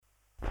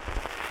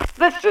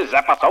This is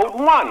episode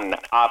 1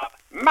 of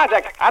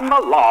Magic and the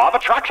Law of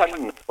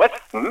Attraction with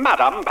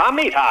Madame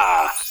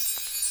Pamita.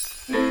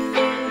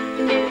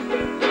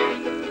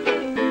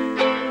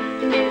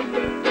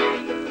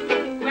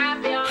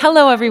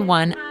 Hello,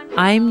 everyone.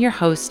 I'm your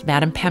host,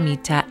 Madame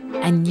Pamita,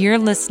 and you're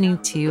listening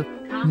to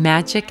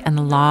Magic and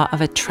the Law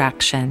of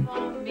Attraction,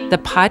 the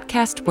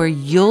podcast where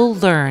you'll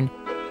learn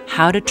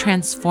how to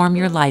transform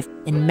your life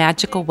in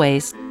magical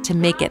ways to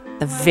make it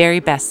the very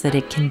best that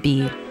it can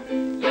be.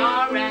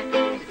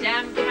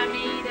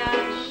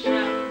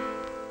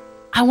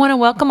 I want to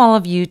welcome all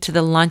of you to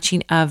the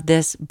launching of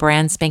this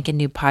brand spanking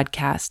new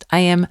podcast. I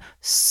am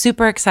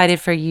super excited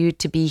for you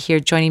to be here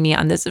joining me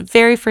on this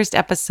very first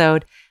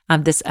episode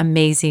of this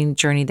amazing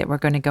journey that we're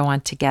going to go on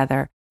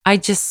together. I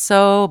just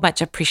so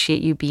much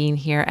appreciate you being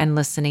here and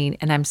listening,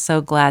 and I'm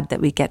so glad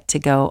that we get to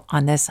go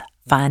on this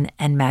fun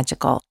and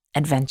magical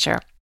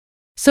adventure.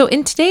 So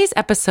in today's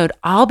episode,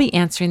 I'll be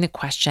answering the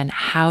question,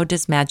 how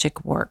does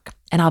magic work?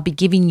 And I'll be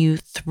giving you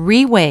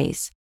 3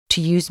 ways to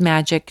use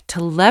magic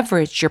to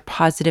leverage your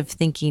positive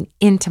thinking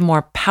into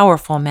more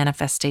powerful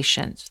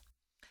manifestations.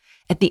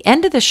 At the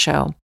end of the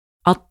show,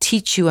 I'll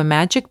teach you a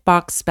magic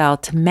box spell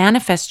to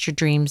manifest your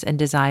dreams and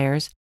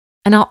desires.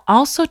 And I'll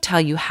also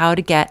tell you how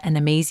to get an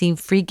amazing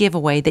free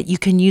giveaway that you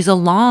can use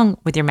along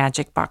with your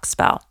magic box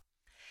spell.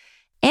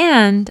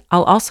 And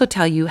I'll also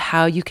tell you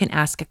how you can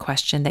ask a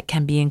question that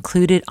can be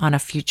included on a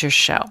future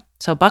show.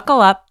 So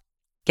buckle up,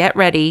 get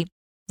ready.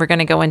 We're going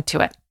to go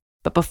into it.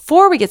 But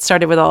before we get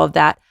started with all of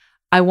that,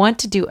 I want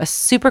to do a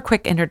super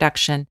quick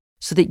introduction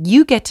so that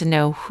you get to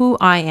know who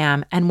I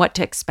am and what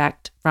to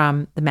expect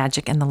from the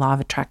Magic and the Law of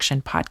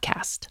Attraction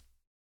podcast.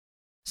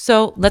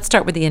 So let's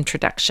start with the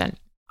introduction.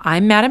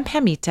 I'm Madame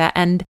Pamita,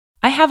 and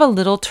I have a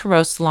little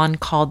tarot salon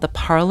called the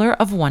Parlor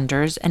of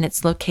Wonders, and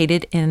it's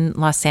located in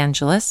Los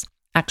Angeles.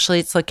 Actually,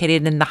 it's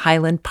located in the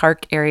Highland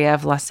Park area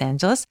of Los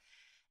Angeles.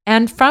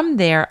 And from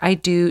there, I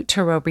do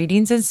tarot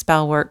readings and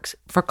spell work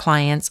for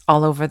clients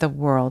all over the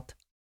world.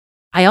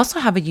 I also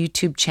have a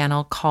YouTube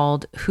channel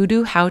called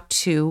Hoodoo How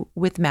To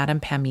with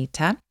Madame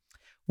Pamita,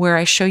 where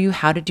I show you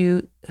how to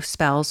do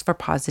spells for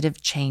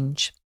positive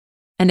change.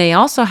 And I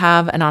also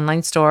have an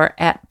online store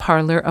at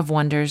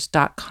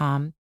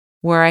parlorofwonders.com,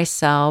 where I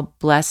sell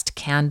blessed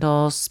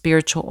candles,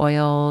 spiritual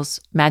oils,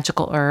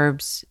 magical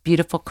herbs,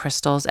 beautiful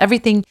crystals,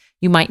 everything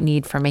you might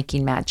need for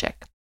making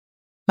magic.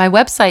 My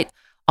website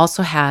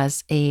also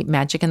has a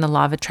Magic and the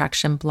Law of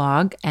Attraction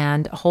blog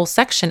and a whole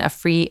section of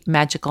free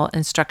magical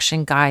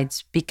instruction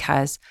guides,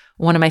 because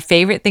one of my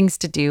favorite things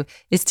to do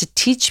is to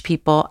teach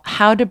people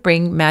how to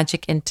bring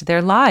magic into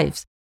their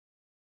lives.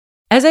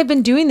 As I've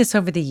been doing this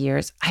over the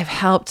years, I've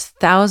helped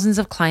thousands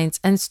of clients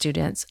and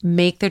students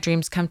make their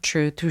dreams come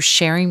true through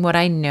sharing what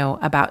I know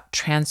about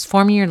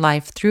transforming your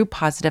life through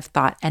positive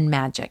thought and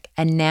magic.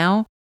 And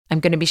now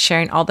I'm going to be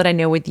sharing all that I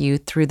know with you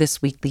through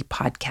this weekly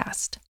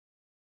podcast.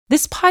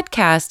 This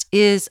podcast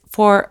is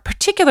for a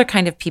particular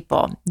kind of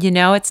people.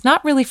 It's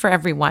not really for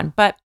everyone,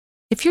 but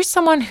if you're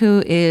someone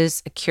who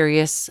is a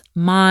curious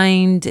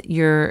mind,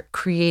 you're a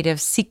creative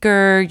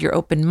seeker, you're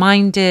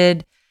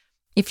open-minded,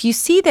 if you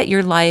see that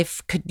your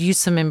life could use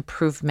some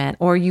improvement,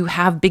 or you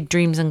have big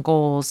dreams and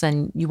goals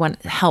and you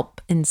want help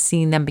in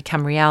seeing them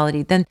become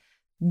reality, then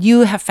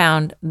you have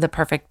found the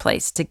perfect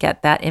place to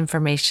get that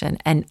information.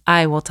 And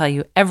I will tell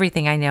you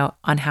everything I know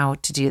on how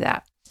to do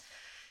that.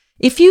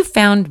 If you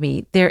found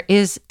me, there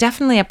is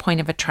definitely a point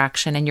of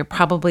attraction, and you're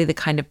probably the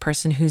kind of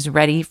person who's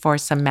ready for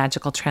some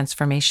magical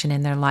transformation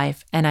in their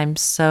life. And I'm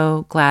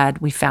so glad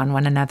we found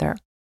one another.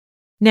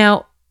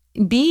 Now,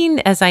 being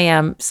as I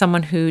am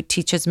someone who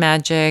teaches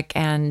magic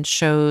and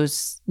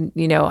shows,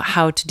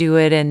 how to do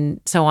it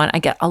and so on, I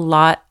get a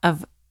lot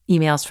of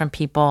emails from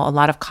people, a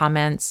lot of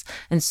comments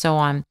and so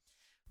on.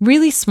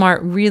 Really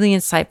smart, really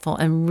insightful,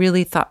 and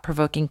really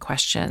thought-provoking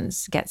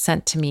questions get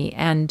sent to me.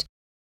 And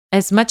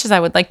as much as I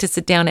would like to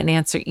sit down and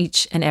answer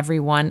each and every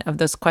one of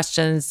those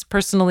questions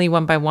personally,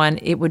 one by one,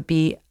 it would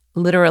be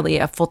literally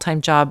a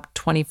full-time job,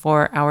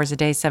 24 hours a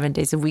day, 7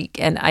 days a week,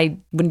 and I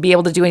wouldn't be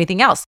able to do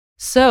anything else.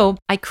 So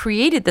I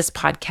created this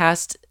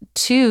podcast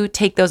to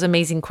take those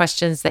amazing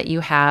questions that you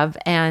have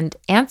and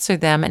answer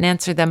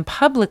them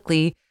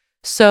publicly,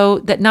 so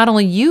that not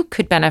only you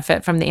could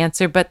benefit from the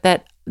answer, but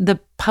that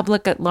the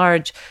public at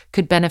large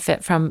could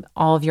benefit from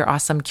all of your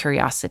awesome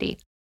curiosity.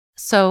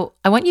 So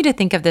I want you to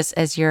think of this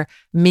as your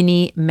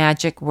mini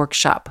magic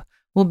workshop.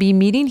 We'll be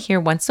meeting here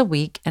once a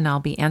week, and I'll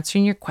be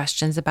answering your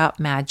questions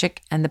about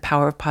magic and the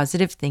power of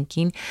positive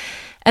thinking,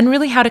 and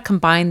really how to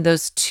combine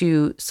those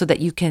two so that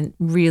you can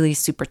really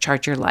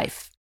supercharge your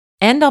life.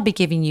 And I'll be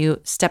giving you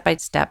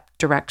step-by-step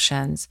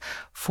directions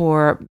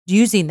for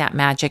using that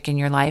magic in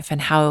your life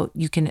and how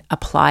you can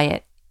apply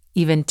it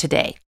even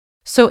today.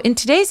 So in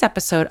today's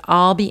episode,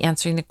 I'll be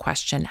answering the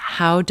question,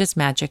 how does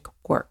magic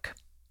work?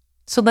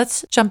 So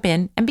let's jump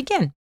in and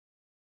begin.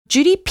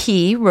 Judy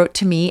P. wrote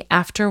to me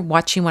after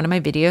watching one of my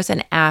videos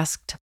and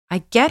asked, I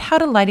get how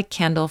to light a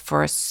candle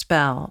for a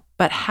spell,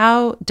 but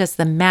how does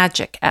the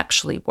magic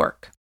actually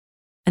work?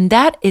 And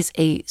that is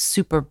a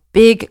super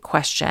big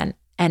question.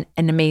 and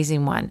an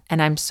amazing one.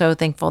 And I'm so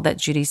thankful that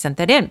Judy sent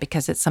that in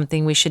because it's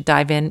something we should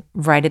dive in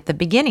right at the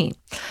beginning.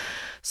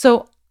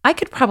 So I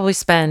could probably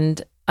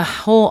spend a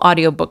whole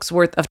audiobook's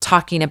worth of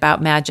talking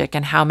about magic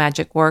and how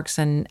magic works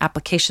and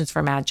applications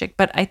for magic,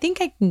 but I think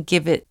I can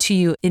give it to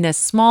you in a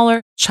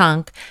smaller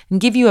chunk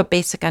and give you a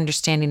basic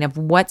understanding of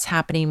what's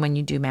happening when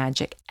you do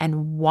magic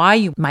and why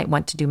you might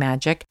want to do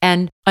magic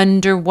and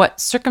under what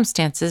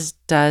circumstances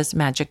does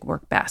magic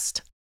work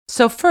best.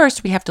 So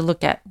first, we have to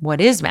look at what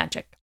is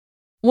magic.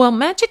 Well,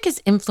 magic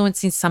is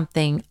influencing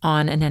something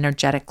on an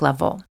energetic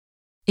level.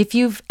 If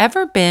you've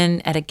ever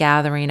been at a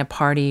gathering, a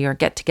party, or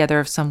get together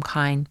of some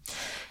kind,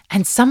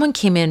 and someone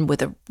came in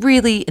with a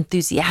really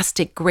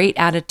enthusiastic, great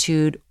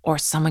attitude, or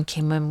someone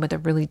came in with a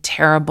really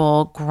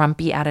terrible,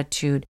 grumpy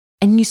attitude,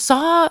 and you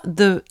saw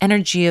the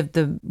energy of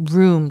the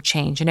room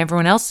change and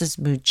everyone else's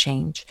mood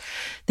change,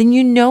 then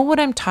you know what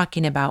I'm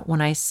talking about when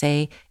I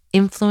say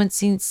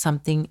influencing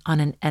something on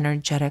an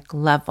energetic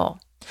level.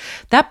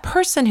 That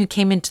person who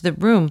came into the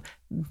room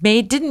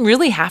didn't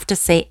really have to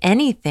say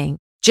anything,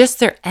 just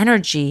their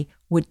energy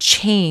would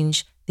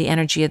change the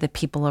energy of the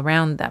people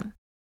around them.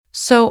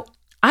 So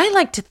I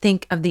like to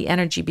think of the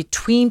energy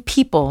between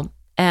people,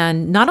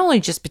 and not only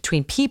just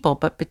between people,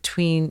 but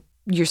between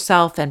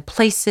yourself and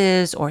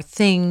places or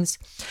things,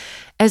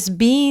 as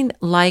being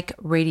like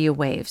radio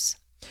waves.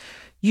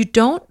 You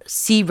don't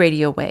see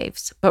radio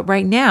waves, but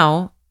right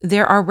now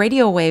there are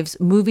radio waves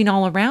moving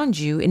all around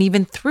you and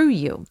even through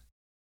you.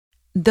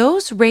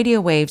 Those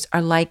radio waves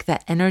are like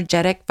that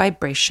energetic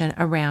vibration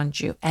around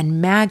you,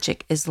 and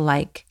magic is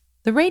like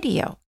the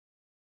radio.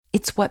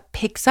 It's what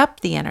picks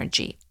up the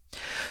energy.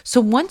 So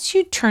once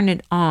you turn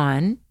it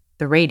on,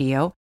 the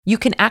radio, you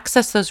can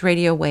access those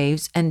radio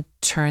waves and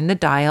turn the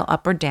dial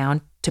up or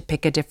down to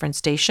pick a different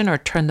station or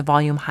turn the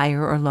volume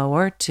higher or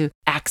lower to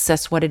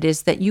access what it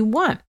is that you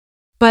want.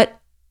 But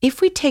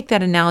if we take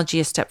that analogy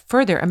a step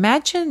further,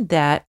 imagine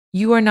that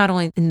you are not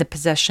only in the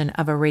possession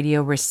of a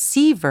radio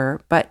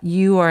receiver, but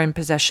you are in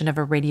possession of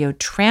a radio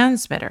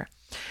transmitter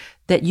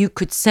that you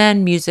could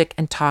send music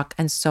and talk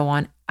and so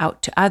on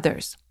out to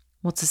others.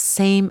 Well, it's the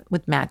same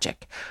with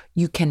magic.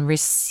 You can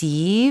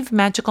receive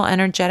magical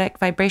energetic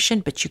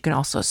vibration, but you can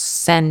also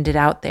send it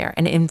out there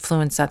and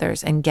influence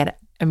others and get it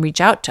and reach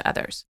out to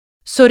others.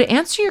 So to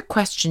answer your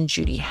question,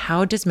 Judy,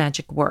 how does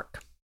magic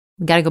work?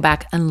 We got to go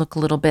back and look a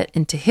little bit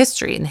into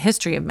history and the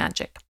history of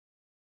magic.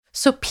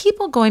 So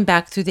people going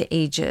back through the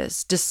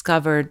ages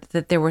discovered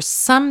that there were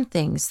some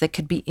things that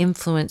could be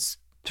influenced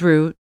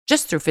through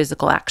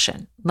physical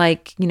action.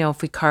 Like,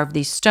 if we carve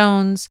these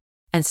stones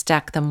and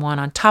stack them one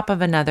on top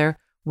of another,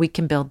 we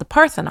can build the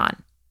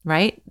Parthenon,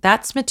 right?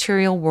 That's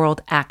material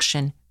world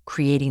action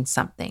creating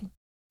something.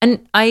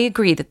 And I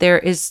agree that there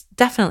is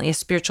definitely a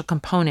spiritual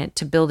component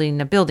to building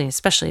a building,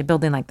 especially a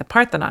building like the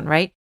Parthenon,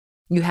 right?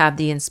 You have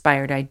the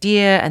inspired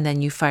idea and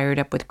then you fire it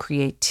up with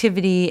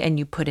creativity and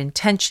you put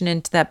intention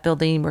into that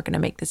building. We're going to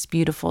make this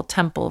beautiful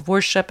temple of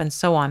worship and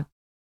so on.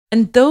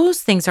 And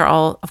those things are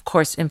all, of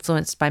course,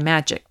 influenced by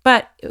magic.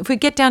 But if we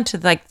get down to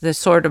like the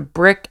sort of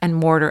brick and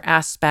mortar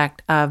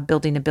aspect of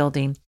building a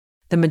building,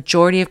 the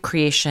majority of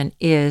creation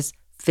is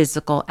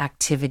physical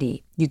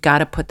activity. You got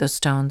to put those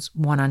stones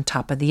one on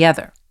top of the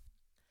other.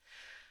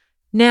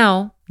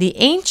 Now, the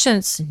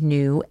ancients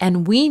knew,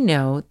 and we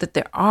know, that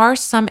there are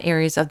some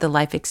areas of the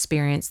life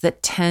experience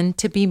that tend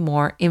to be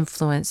more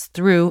influenced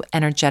through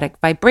energetic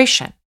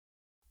vibration.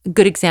 A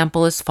good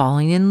example is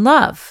falling in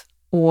love,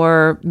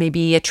 or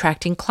maybe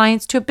attracting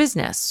clients to a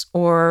business,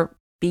 or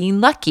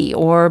being lucky,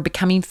 or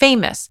becoming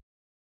famous.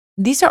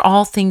 These are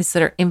all things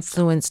that are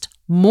influenced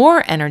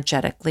more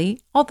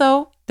energetically,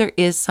 although there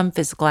is some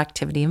physical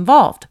activity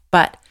involved,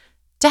 but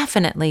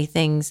definitely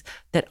things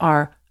that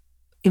are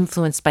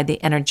influenced by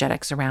the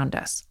energetics around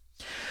us.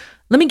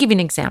 Let me give you an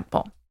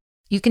example.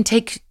 You can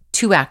take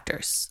two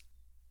actors.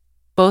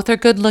 Both are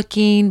good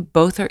looking,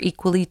 both are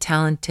equally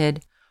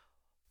talented.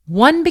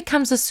 One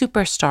becomes a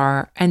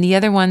superstar and the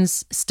other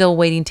one's still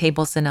waiting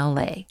tables in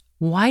LA.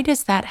 Why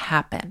does that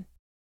happen?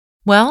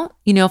 Well,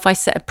 if I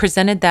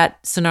presented that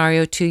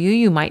scenario to you,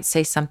 you might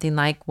say something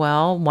like,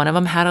 well, one of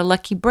them had a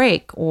lucky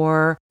break,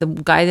 or the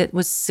guy that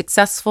was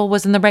successful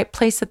was in the right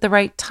place at the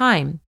right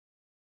time.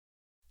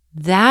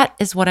 That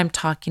is what I'm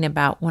talking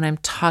about when I'm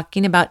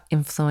talking about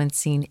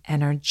influencing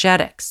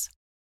energetics.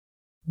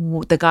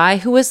 The guy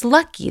who was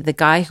lucky, the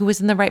guy who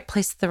was in the right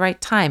place at the right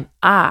time,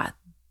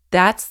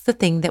 that's the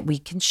thing that we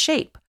can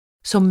shape.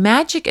 So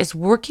magic is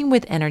working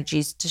with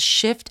energies to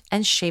shift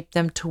and shape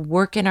them to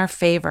work in our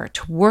favor,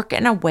 to work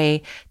in a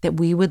way that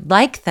we would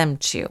like them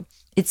to.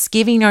 It's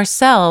giving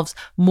ourselves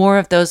more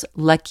of those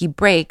lucky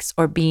breaks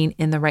or being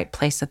in the right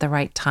place at the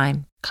right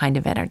time kind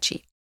of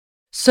energy.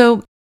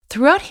 So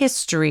throughout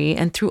history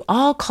and through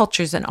all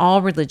cultures and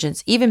all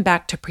religions, even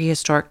back to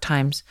prehistoric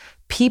times,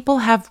 people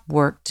have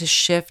worked to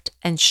shift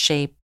and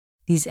shape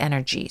these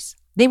energies.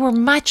 They were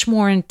much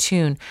more in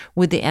tune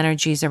with the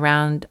energies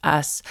around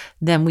us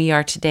than we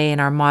are today in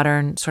our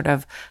modern sort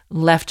of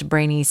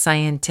left-brainy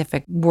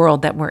scientific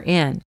world that we're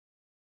in.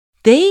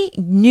 They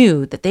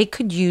knew that they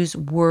could use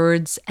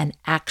words and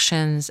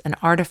actions and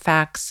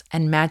artifacts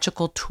and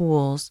magical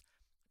tools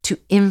to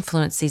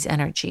influence these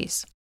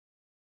energies.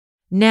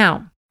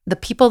 Now, the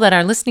people that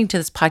are listening to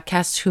this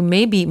podcast who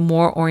may be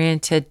more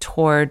oriented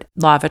toward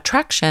law of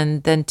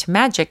attraction than to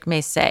magic may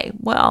say,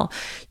 well,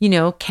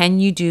 can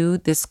you do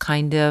this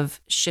kind of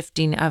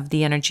shifting of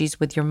the energies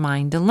with your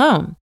mind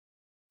alone?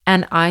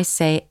 And I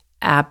say,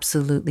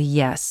 absolutely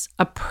yes.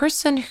 A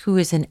person who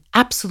is in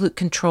absolute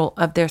control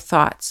of their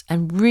thoughts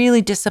and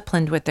really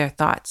disciplined with their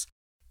thoughts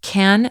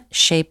can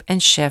shape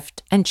and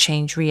shift and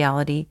change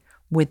reality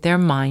with their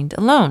mind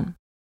alone.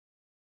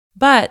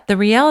 But the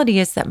reality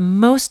is that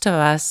most of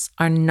us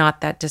are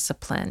not that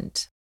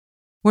disciplined.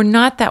 We're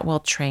not that well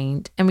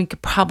trained, and we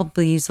could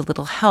probably use a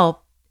little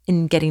help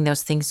in getting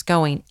those things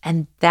going.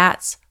 And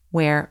that's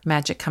where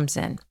magic comes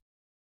in.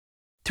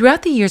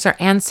 Throughout the years, our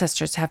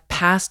ancestors have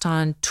passed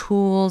on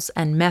tools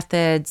and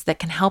methods that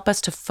can help us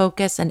to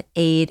focus and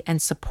aid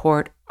and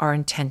support our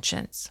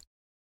intentions.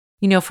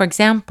 For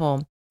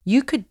example,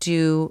 you could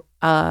do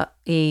a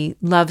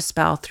love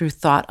spell through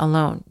thought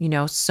alone.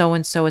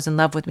 So-and-so is in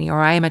love with me,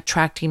 or I am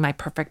attracting my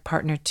perfect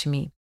partner to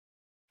me.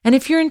 And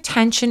if your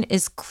intention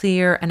is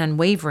clear and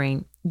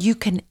unwavering, you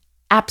can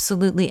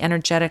absolutely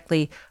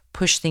energetically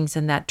push things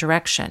in that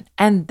direction.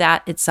 And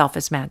that itself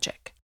is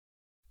magic.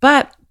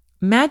 But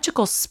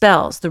magical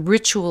spells, the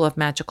ritual of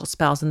magical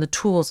spells and the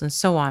tools and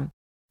so on,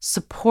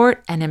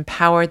 support and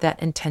empower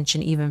that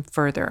intention even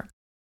further.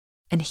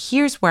 And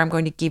here's where I'm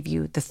going to give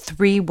you the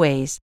 3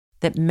 ways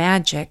that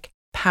magic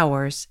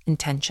powers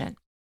intention.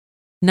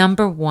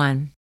 Number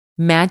 1,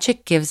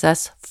 magic gives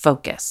us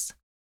focus.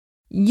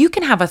 You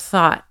can have a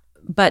thought,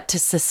 but to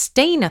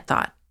sustain a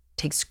thought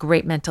takes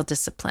great mental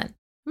discipline.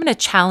 I'm going to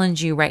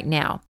challenge you right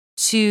now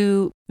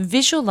to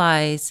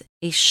visualize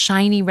a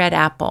shiny red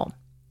apple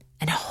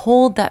and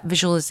hold that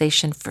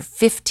visualization for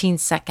 15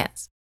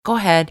 seconds. Go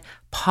ahead,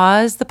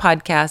 pause the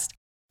podcast,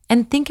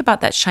 and think about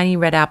that shiny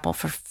red apple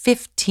for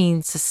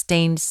 15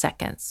 sustained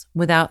seconds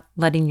without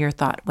letting your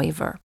thought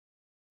waver.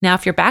 Now,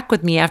 if you're back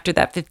with me after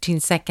that 15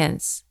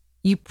 seconds,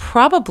 you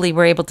probably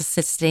were able to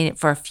sustain it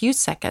for a few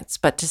seconds,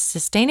 but to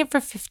sustain it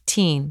for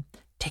 15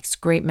 takes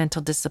great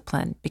mental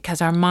discipline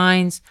because our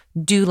minds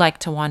do like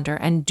to wander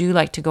and do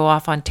like to go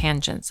off on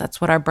tangents. That's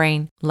what our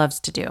brain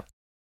loves to do.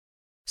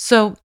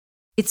 So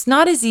it's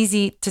not as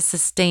easy to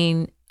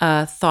sustain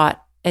a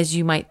thought as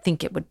you might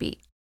think it would be.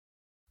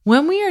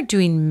 When we are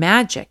doing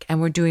magic and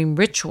we're doing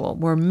ritual,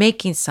 we're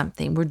making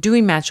something, we're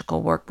doing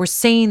magical work, we're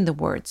saying the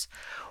words,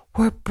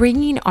 we're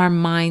bringing our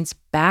minds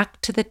back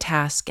to the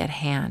task at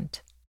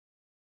hand.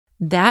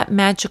 That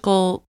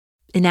magical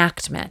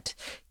enactment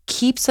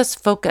keeps us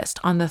focused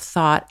on the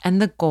thought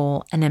and the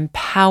goal and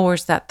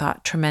empowers that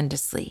thought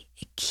tremendously.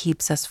 It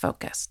keeps us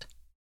focused.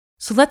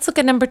 So let's look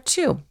at number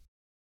 2.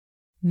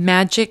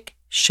 Magic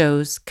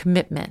shows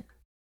commitment.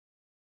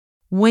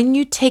 When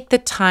you take the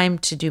time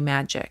to do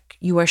magic,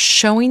 you are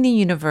showing the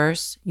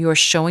universe, you are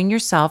showing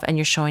yourself, and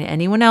you're showing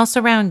anyone else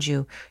around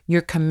you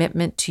your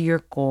commitment to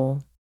your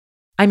goal.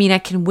 I mean, I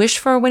can wish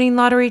for a winning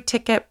lottery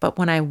ticket, but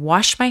when I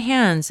wash my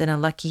hands in a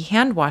lucky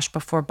hand wash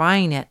before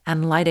buying it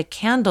and light a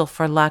candle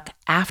for luck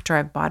after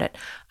I've bought it,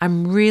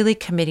 I'm really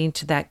committing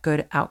to that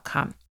good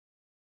outcome.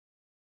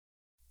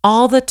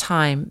 All the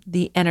time,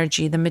 the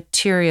energy, the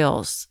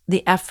materials,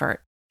 the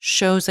effort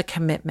shows a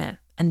commitment.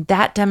 And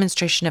that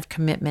demonstration of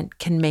commitment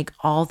can make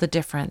all the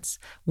difference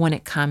when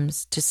it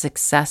comes to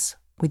success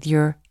with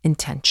your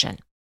intention.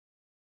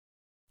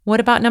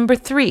 What about number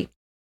 3?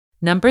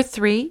 Number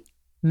 3,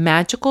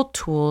 magical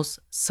tools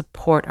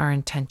support our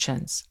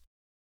intentions.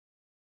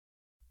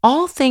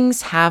 All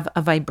things have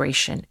a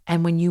vibration,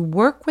 and when you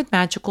work with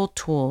magical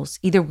tools,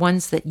 either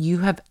ones that you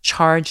have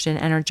charged and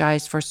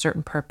energized for a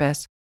certain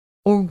purpose,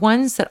 or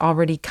ones that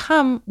already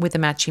come with a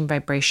matching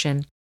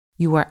vibration,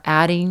 you are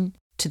adding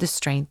to the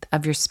strength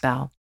of your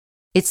spell.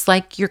 It's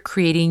like you're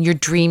creating your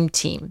dream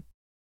team.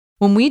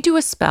 When we do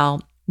a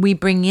spell, we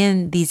bring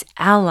in these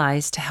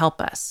allies to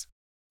help us.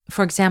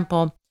 For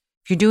example,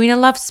 if you're doing a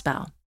love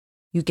spell,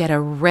 you get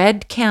a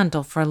red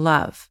candle for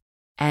love,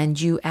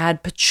 and you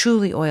add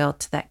patchouli oil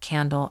to that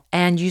candle,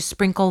 and you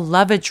sprinkle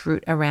lovage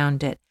root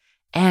around it,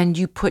 and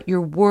you put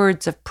your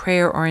words of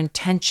prayer or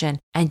intention,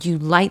 and you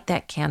light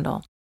that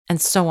candle,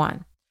 and so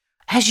on.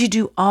 As you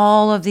do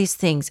all of these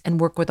things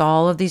and work with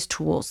all of these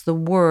tools, the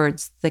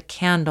words, the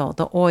candle,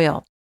 the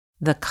oil,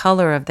 the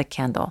color of the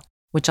candle,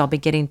 which I'll be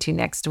getting to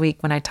next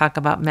week when I talk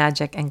about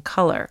magic and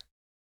color.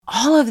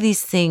 All of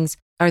these things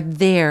are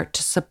there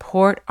to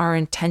support our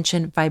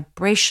intention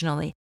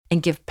vibrationally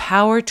and give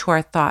power to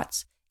our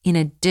thoughts in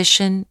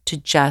addition to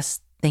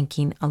just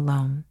thinking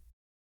alone.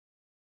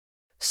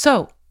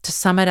 So, to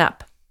sum it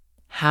up,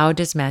 how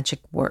does magic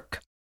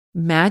work?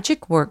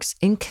 Magic works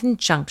in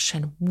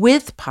conjunction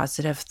with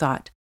positive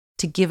thought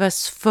to give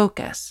us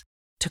focus,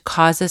 to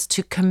cause us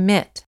to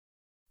commit,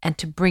 and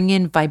to bring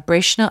in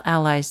vibrational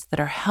allies that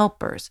are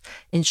helpers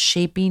in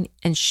shaping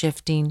and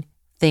shifting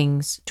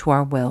things to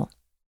our will.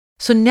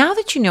 So now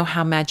that you know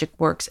how magic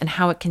works and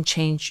how it can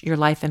change your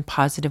life in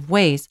positive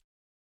ways,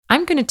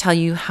 I'm going to tell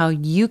you how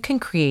you can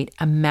create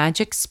a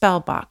magic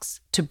spell box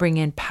to bring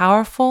in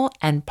powerful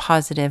and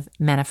positive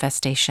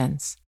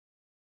manifestations.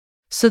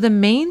 So the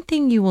main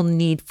thing you will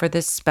need for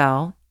this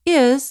spell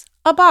is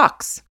a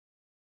box.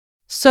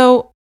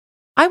 So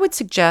I would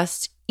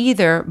suggest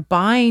either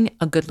buying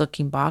a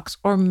good-looking box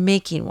or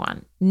making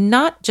one,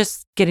 not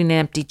just getting an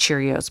empty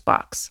Cheerios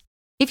box.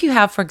 If you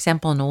have, for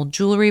example, an old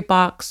jewelry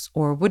box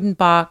or a wooden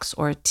box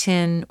or a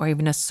tin or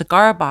even a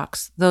cigar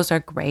box, those are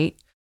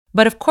great.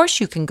 But of course,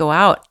 you can go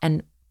out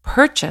and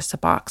purchase a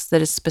box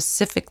that is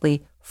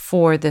specifically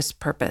for this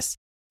purpose.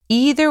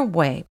 Either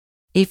way,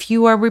 if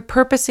you are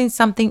repurposing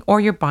something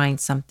or you're buying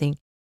something,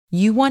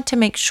 you want to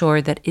make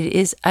sure that it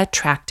is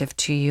attractive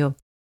to you.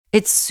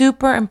 It's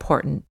super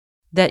important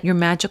that your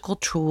magical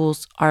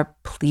tools are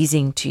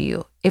pleasing to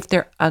you. If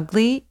they're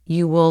ugly,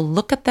 you will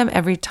look at them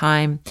every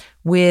time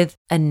with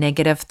a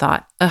negative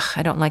thought. Ugh,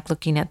 I don't like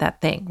looking at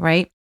that thing,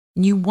 right?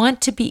 You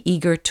want to be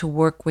eager to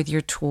work with your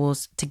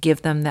tools to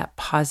give them that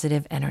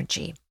positive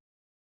energy.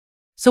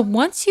 So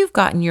once you've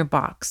gotten your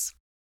box,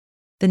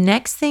 the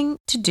next thing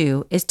to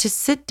do is to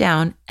sit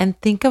down and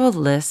think of a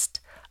list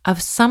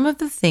of some of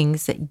the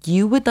things that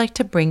you would like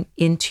to bring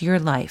into your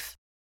life.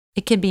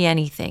 It can be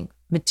anything,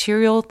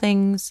 material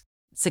things,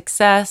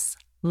 success,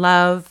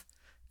 love,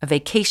 a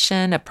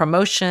vacation, a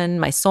promotion,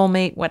 my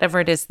soulmate, whatever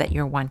it is that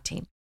you're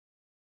wanting.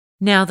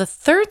 Now, the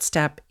third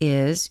step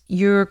is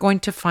you're going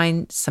to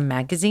find some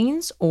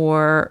magazines,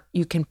 or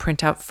you can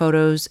print out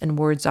photos and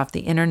words off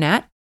the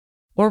internet,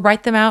 or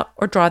write them out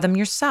or draw them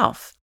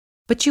yourself.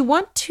 But you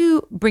want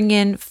to bring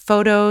in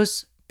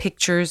photos,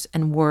 pictures,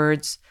 and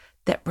words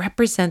that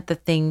represent the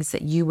things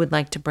that you would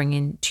like to bring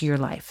into your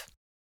life.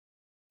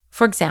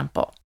 For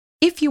example,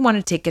 if you want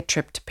to take a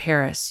trip to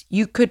Paris,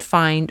 you could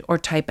find or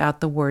type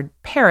out the word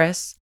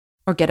Paris,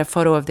 or get a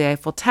photo of the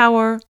Eiffel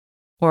Tower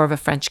or of a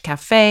French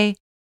cafe,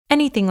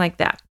 anything like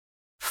that.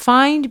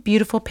 Find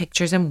beautiful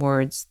pictures and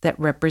words that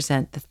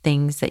represent the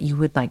things that you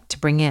would like to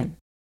bring in.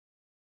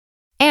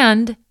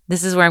 And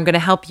this is where I'm going to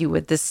help you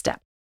with this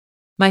step.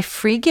 My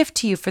free gift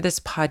to you for this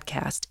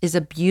podcast is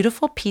a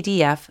beautiful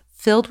PDF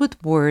filled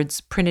with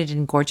words printed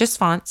in gorgeous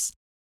fonts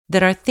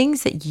that are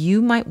things that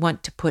you might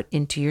want to put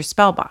into your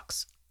spell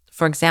box.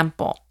 For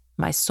example,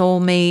 my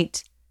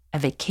soulmate, a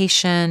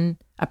vacation,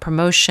 a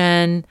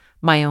promotion,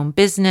 my own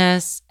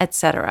business,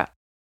 etc.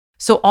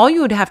 So all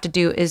you would have to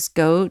do is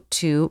go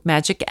to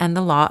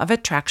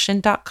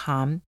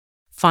magicandthelawofattraction.com,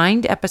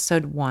 find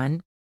episode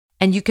 1,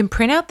 and you can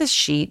print out this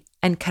sheet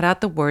and cut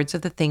out the words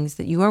of the things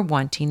that you are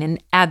wanting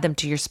and add them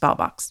to your spell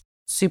box.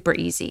 Super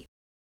easy.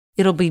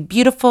 It'll be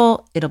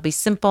beautiful, it'll be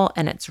simple,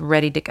 and it's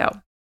ready to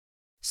go.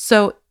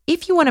 So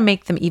if you want to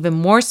make them even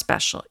more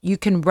special, you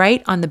can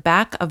write on the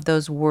back of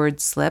those word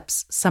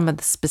slips some of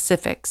the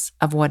specifics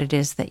of what it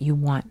is that you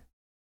want.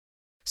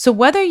 So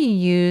whether you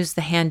use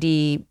the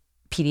handy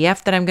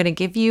PDF that I'm going to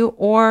give you,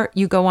 or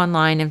you go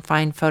online and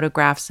find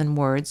photographs and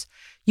words,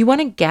 you want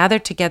to gather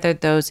together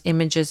those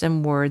images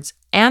and words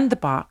and the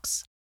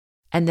box,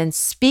 and then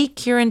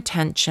speak your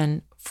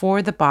intention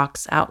for the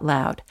box out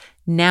loud.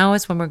 Now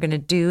is when we're going to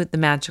do the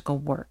magical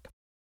work.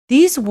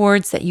 These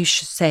words that you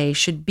should say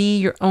should be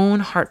your own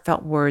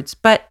heartfelt words,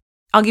 but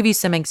I'll give you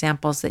some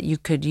examples that you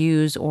could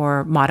use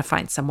or modify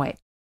in some way.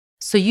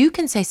 So you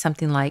can say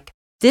something like,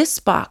 "This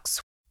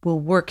box will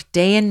work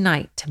day and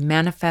night to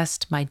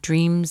manifest my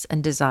dreams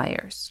and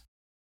desires."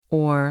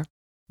 Or,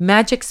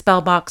 "Magic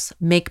spell box,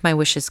 make my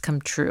wishes come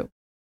true."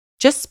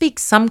 Just speak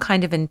some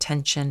kind of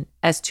intention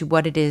as to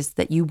what it is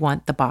that you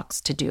want the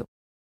box to do.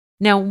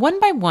 Now, one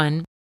by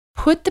one,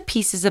 put the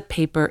pieces of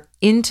paper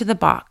into the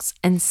box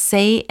and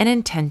say an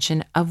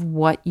intention of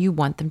what you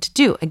want them to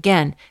do.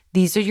 Again,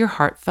 these are your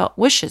heartfelt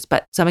wishes,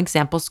 but some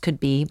examples could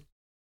be,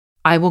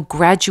 "I will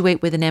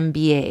graduate with an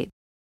MBA,"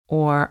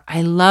 or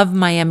 "I love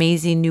my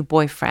amazing new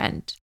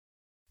boyfriend,"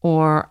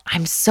 or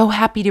 "I'm so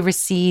happy to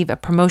receive a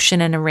promotion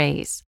and a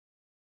raise."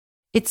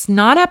 It's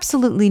not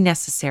absolutely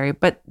necessary,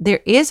 but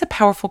there is a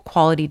powerful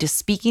quality to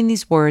speaking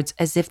these words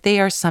as if they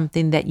are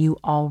something that you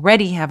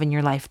already have in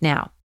your life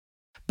now.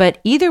 But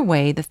either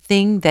way, the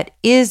thing that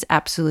is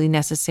absolutely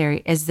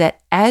necessary is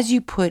that as you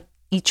put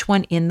each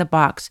one in the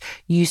box,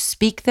 you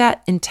speak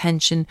that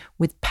intention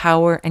with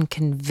power and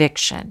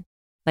conviction.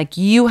 Like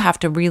you have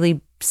to really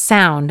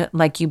sound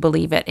like you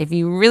believe it. If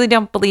you really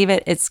don't believe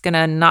it, it's going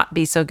to not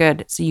be so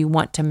good. So you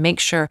want to make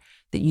sure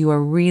that you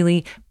are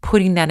really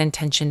putting that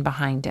intention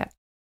behind it.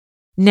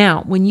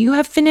 Now, when you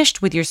have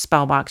finished with your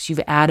spell box, you've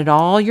added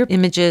all your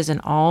images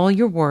and all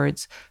your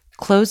words,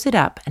 close it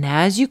up. And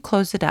as you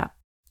close it up,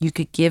 you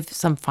could give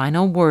some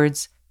final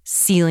words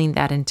sealing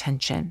that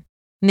intention.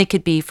 And they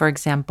could be, for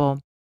example,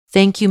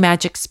 "Thank you,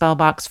 Magic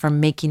Spellbox, for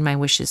making my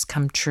wishes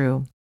come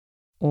true."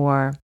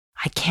 Or,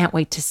 "I can't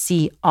wait to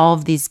see all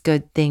of these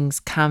good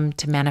things come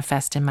to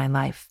manifest in my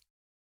life."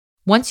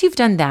 Once you've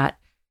done that,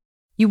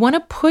 you want to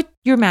put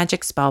your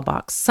magic spell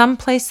box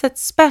someplace that's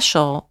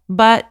special,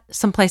 but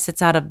someplace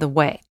that's out of the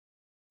way.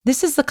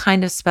 This is the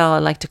kind of spell I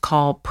like to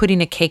call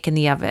putting a cake in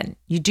the oven.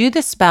 You do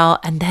the spell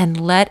and then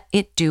let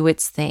it do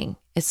its thing.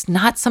 It's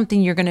not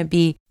something you're going to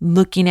be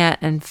looking at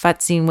and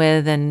futzing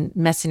with and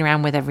messing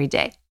around with every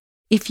day.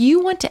 If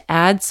you want to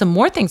add some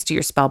more things to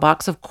your spell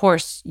box, of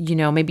course,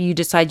 maybe you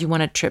decide you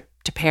want a trip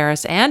to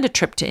Paris and a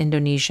trip to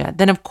Indonesia,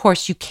 then of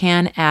course you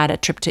can add a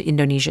trip to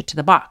Indonesia to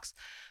the box.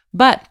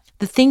 But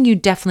the thing you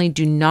definitely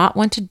do not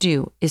want to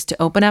do is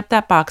to open up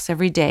that box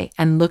every day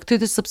and look through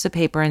the slips of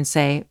paper and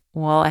say,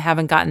 well, I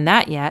haven't gotten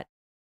that yet.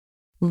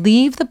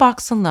 Leave the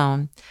box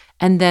alone,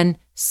 and then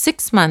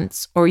 6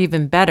 months, or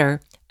even better,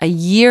 a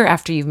year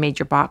after you've made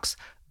your box,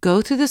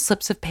 go through the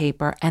slips of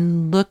paper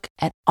and look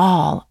at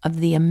all of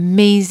the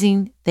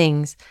amazing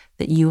things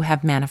that you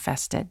have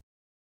manifested.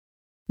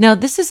 Now,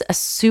 this is a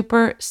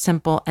super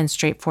simple and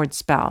straightforward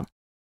spell,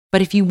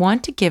 but if you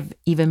want to give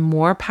even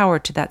more power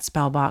to that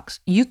spell box,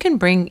 you can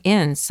bring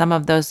in some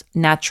of those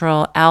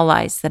natural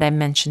allies that I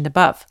mentioned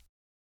above.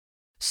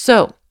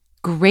 So,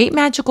 great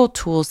magical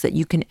tools that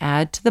you can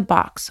add to the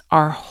box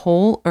are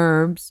whole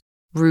herbs,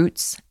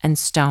 roots, and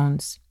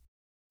stones.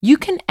 You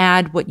can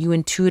add what you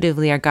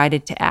intuitively are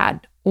guided to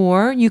add,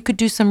 or you could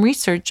do some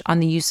research on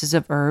the uses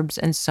of herbs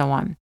and so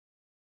on.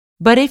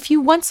 But if you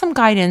want some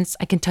guidance,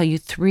 I can tell you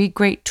 3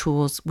 great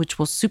tools which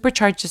will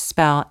supercharge the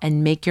spell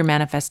and make your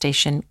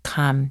manifestation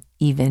come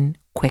even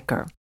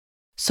quicker.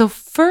 So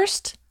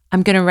first,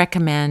 I'm going to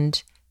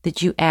recommend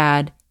that you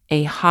add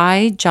a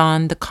High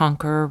John the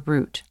Conqueror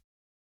root,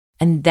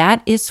 and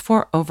that is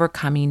for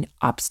overcoming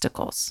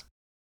obstacles.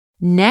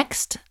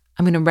 Next,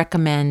 I'm going to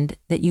recommend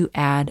that you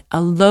add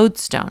a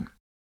lodestone,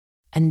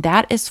 and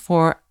that is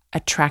for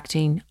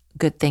attracting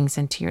good things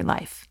into your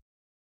life.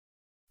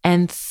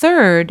 And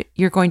third,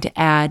 you're going to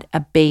add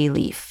a bay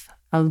leaf,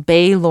 a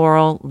bay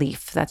laurel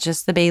leaf. That's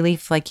just the bay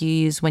leaf like you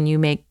use when you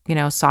make,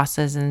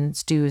 sauces and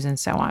stews and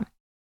so on.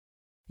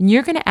 And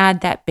you're going to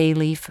add that bay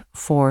leaf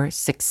for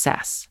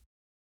success.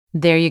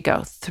 There you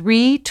go.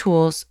 3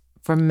 tools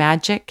for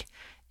magic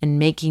and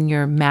making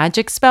your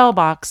magic spell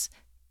box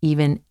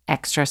even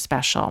extra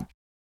special.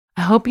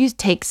 I hope you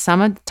take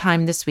some of the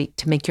time this week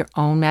to make your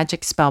own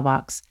magic spell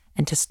box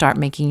and to start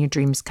making your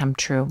dreams come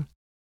true.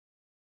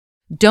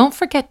 Don't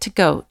forget to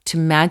go to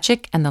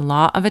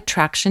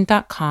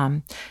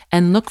magicandthelawofattraction.com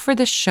and look for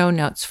the show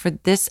notes for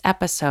this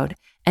episode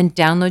and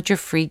download your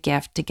free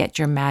gift to get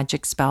your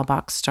magic spell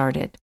box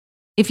started.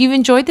 If you've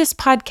enjoyed this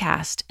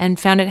podcast and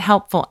found it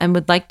helpful and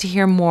would like to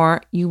hear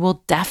more, you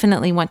will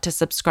definitely want to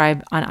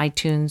subscribe on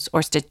iTunes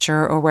or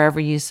Stitcher or wherever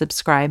you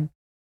subscribe.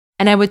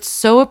 And I would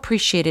so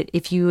appreciate it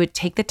if you would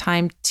take the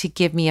time to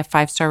give me a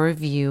 5-star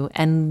review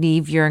and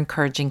leave your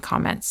encouraging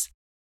comments.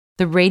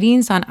 The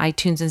ratings on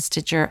iTunes and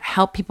Stitcher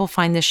help people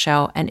find the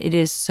show, and it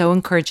is so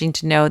encouraging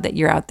to know that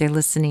you're out there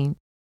listening.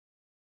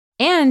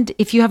 And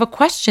if you have a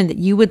question that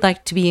you would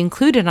like to be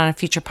included on a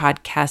future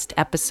podcast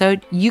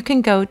episode, you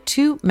can go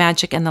to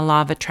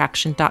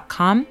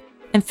magicandthelawofattraction.com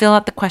and fill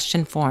out the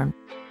question form.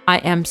 I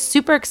am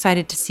super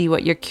excited to see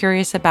what you're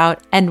curious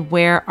about and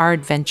where our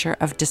adventure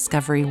of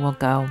discovery will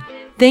go.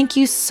 Thank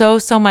you so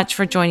much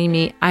for joining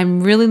me.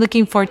 I'm really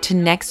looking forward to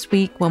next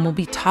week when we'll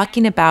be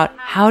talking about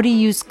how to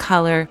use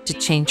color to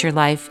change your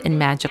life in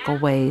magical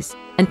ways.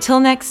 Until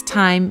next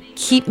time,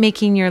 keep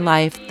making your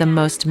life the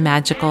most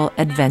magical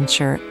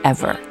adventure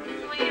ever.